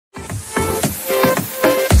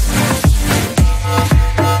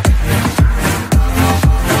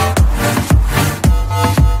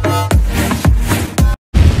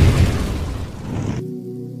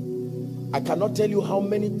cannot tell you how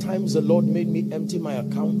many times the Lord made me empty my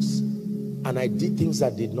accounts and I did things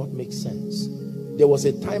that did not make sense. There was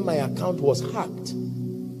a time my account was hacked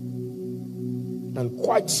and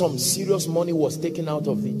quite some serious money was taken out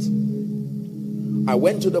of it. I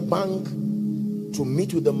went to the bank to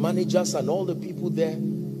meet with the managers and all the people there.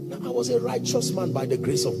 Now, I was a righteous man by the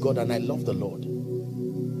grace of God and I love the Lord.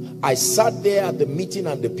 I sat there at the meeting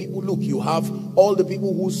and the people, look, you have all the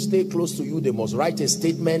people who stay close to you, they must write a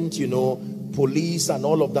statement, you know, police and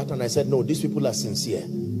all of that. And I said, no, these people are sincere.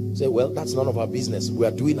 Say, well, that's none of our business. We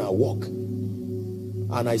are doing our work.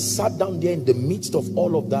 And I sat down there in the midst of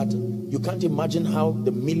all of that. You can't imagine how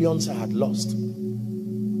the millions I had lost.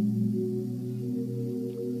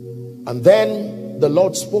 And then the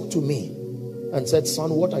Lord spoke to me and said,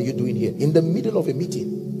 son, what are you doing here? In the middle of a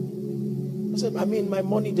meeting. I said, I mean, my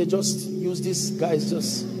money, they just use these guys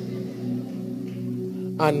just.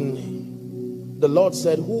 And the Lord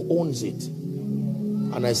said, who owns it?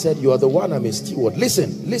 And I said, you are the one, I'm a steward.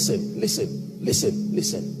 Listen, listen, listen, listen,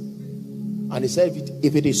 listen. And he said,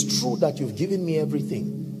 if it is true that you've given me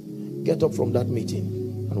everything, get up from that meeting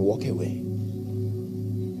and walk away.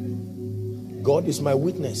 God is my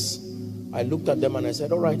witness. I looked at them and I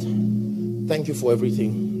said, all right, thank you for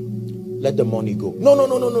everything. Let the money go. No, no,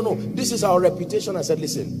 no, no, no, no. This is our reputation. I said,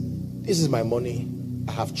 listen, this is my money.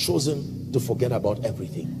 I have chosen to forget about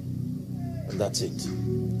everything. And that's it.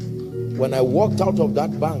 When I walked out of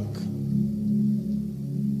that bank,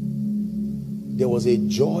 there was a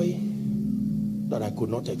joy that I could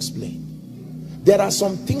not explain. There are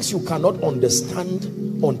some things you cannot understand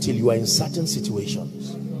until you are in certain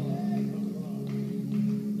situations.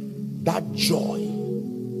 That joy.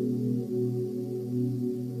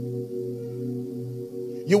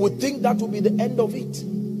 You would think that would be the end of it.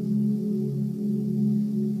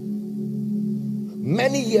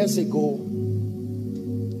 Many years ago,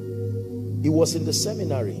 it was in the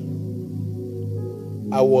seminary.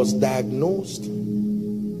 I was diagnosed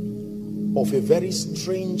of a very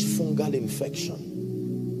strange fungal infection.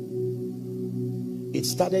 It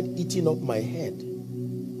started eating up my head.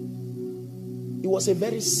 It was a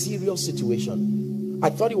very serious situation. I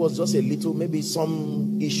thought it was just a little, maybe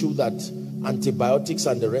some issue that antibiotics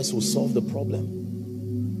and the rest will solve the problem.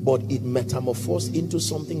 But it metamorphosed into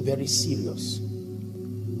something very serious.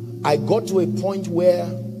 I got to a point where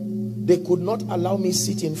they could not allow me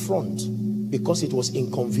sit in front because it was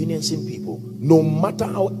inconveniencing people. No matter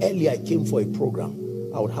how early I came for a program,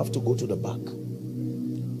 I would have to go to the back.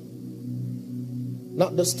 Now,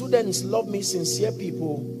 the students love me, sincere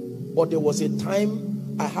people, but there was a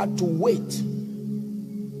time I had to wait.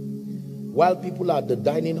 While people are at the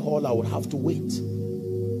dining hall, I would have to wait.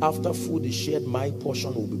 After food is shared, my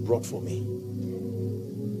portion will be brought for me.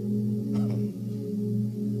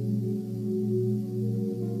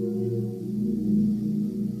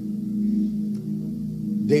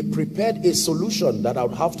 They prepared a solution that I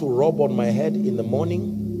would have to rub on my head in the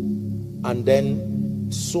morning and then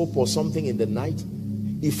soap or something in the night.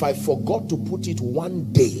 If I forgot to put it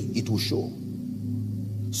one day, it will show.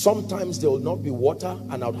 Sometimes there will not be water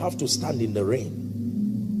and I would have to stand in the rain.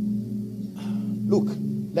 Look,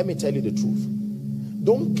 let me tell you the truth.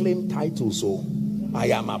 Don't claim titles. So I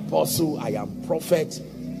am apostle, I am prophet.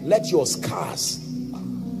 Let your scars.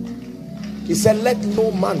 He said, let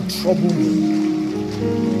no man trouble me.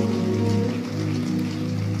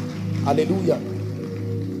 Hallelujah.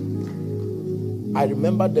 I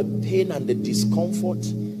remember the pain and the discomfort.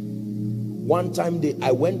 One time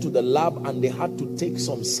I went to the lab and they had to take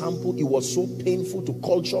some sample. It was so painful to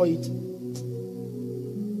culture it.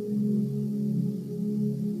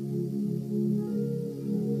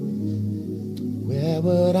 Where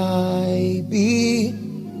would I be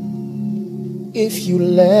if you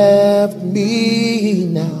left me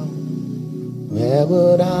now? Where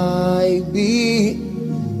would I be?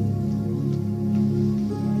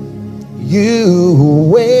 You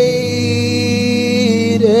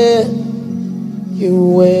waited,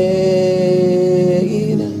 you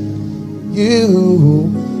waited, you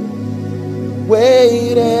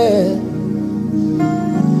waited.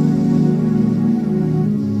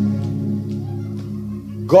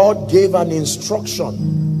 God gave an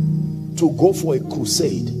instruction to go for a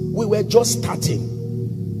crusade. We were just starting.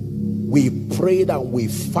 We prayed and we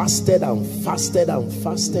fasted and fasted and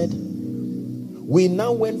fasted. We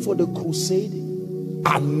now went for the crusade,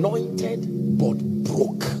 anointed but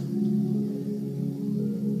broke.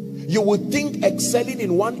 You would think excelling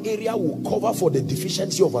in one area will cover for the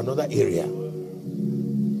deficiency of another area.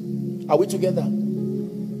 Are we together?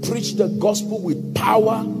 Preach the gospel with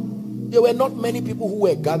power. There were not many people who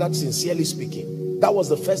were gathered, sincerely speaking. That was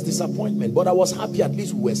the first disappointment, but I was happy at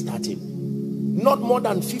least we were starting. Not more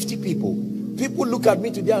than 50 people. People look at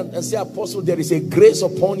me today and say, Apostle, there is a grace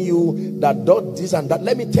upon you that does this and that.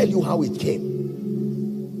 Let me tell you how it came.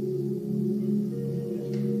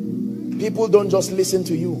 People don't just listen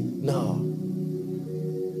to you. No.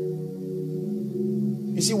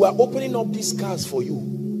 You see, we're opening up these cars for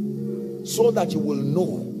you so that you will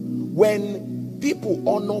know when people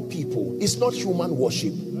honor people, it's not human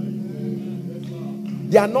worship.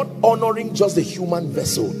 They are not honoring just the human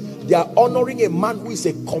vessel. They are honoring a man who is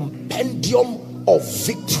a compendium of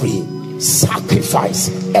victory, sacrifice,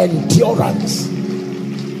 endurance.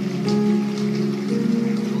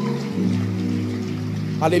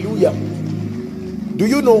 Hallelujah. Do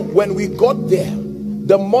you know, when we got there,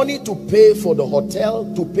 the money to pay for the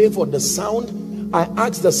hotel, to pay for the sound, I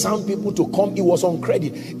asked the sound people to come. It was on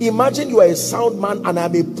credit. Imagine you are a sound man and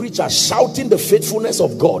I'm a preacher shouting the faithfulness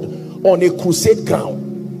of God on a crusade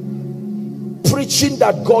ground, preaching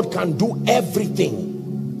that God can do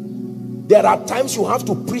everything. There are times you have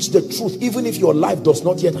to preach the truth even if your life does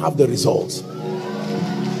not yet have the results,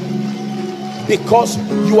 because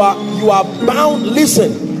you are bound.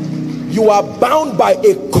 Listen, you are bound by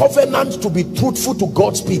a covenant to be truthful to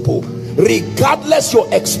God's people. Regardless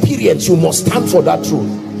your experience, you must stand for that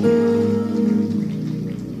truth.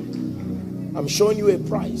 I'm showing you a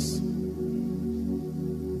price.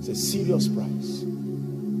 It's a serious price.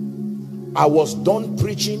 I was done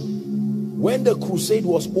preaching. When the crusade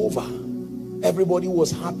was over, everybody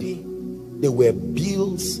was happy. There were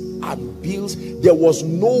bills and bills. There was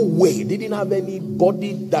no way. They didn't have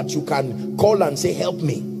anybody that you can call and say, help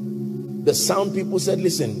me. The sound people said,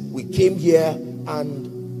 listen, we came here and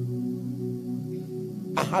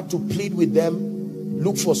I had to plead with them,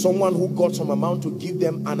 look for someone who got some amount to give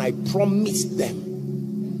them, and I promised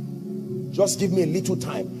them, just give me a little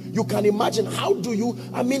time. You can imagine, how do you,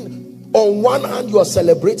 I mean, on one hand you are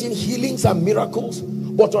celebrating healings and miracles,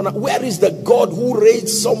 but where is the God who raised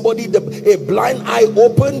somebody, a blind eye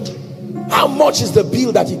opened? How much is the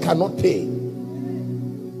bill that he cannot pay?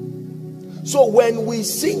 So when we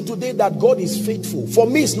sing today that God is faithful, for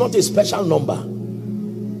me it's not a special number.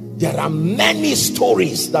 There are many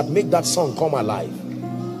stories that make that song come alive.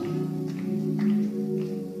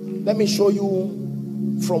 Let me show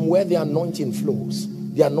you from where the anointing flows.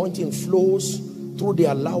 The anointing flows through the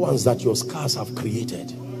allowance that your scars have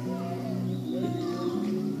created.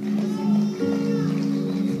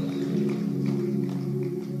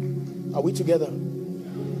 Are we together?